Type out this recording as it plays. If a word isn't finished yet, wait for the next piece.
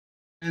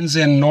Friends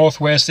in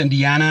Northwest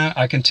Indiana,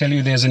 I can tell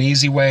you there's an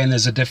easy way and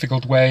there's a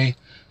difficult way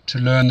to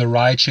learn the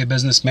rideshare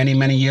business.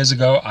 Many years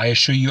ago, I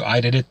assure you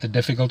I did it the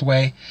difficult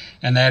way,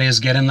 and that is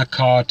get in the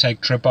car,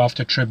 take trip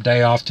after trip,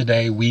 day after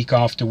day, week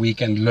after week,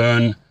 and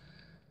learn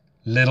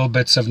little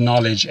bits of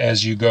knowledge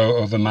as you go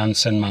over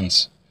months and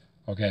months.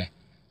 Okay,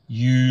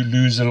 you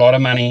lose a lot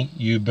of money,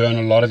 you burn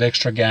a lot of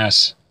extra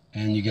gas,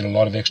 and you get a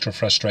lot of extra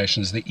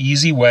frustrations. The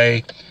easy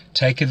way: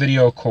 take a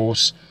video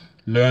course,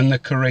 learn the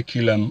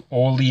curriculum,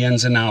 all the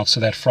ins and outs, so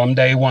that from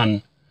day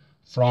one,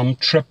 from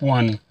trip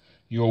one,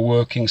 you're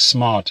working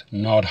smart,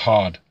 not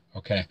hard.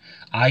 Okay,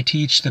 I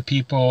teach the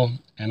people,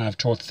 and I've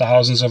taught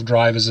thousands of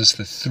drivers, this: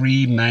 the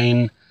three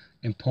main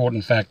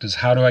important factors.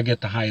 How do I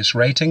get the highest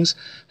ratings?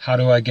 How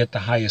do I get the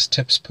highest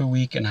tips per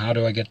week? And how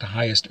do I get the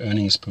highest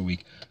earnings per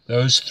week?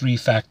 Those three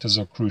factors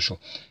are crucial.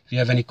 If you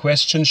have any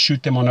questions,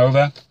 shoot them on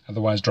over.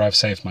 Otherwise, drive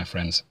safe, my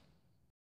friends.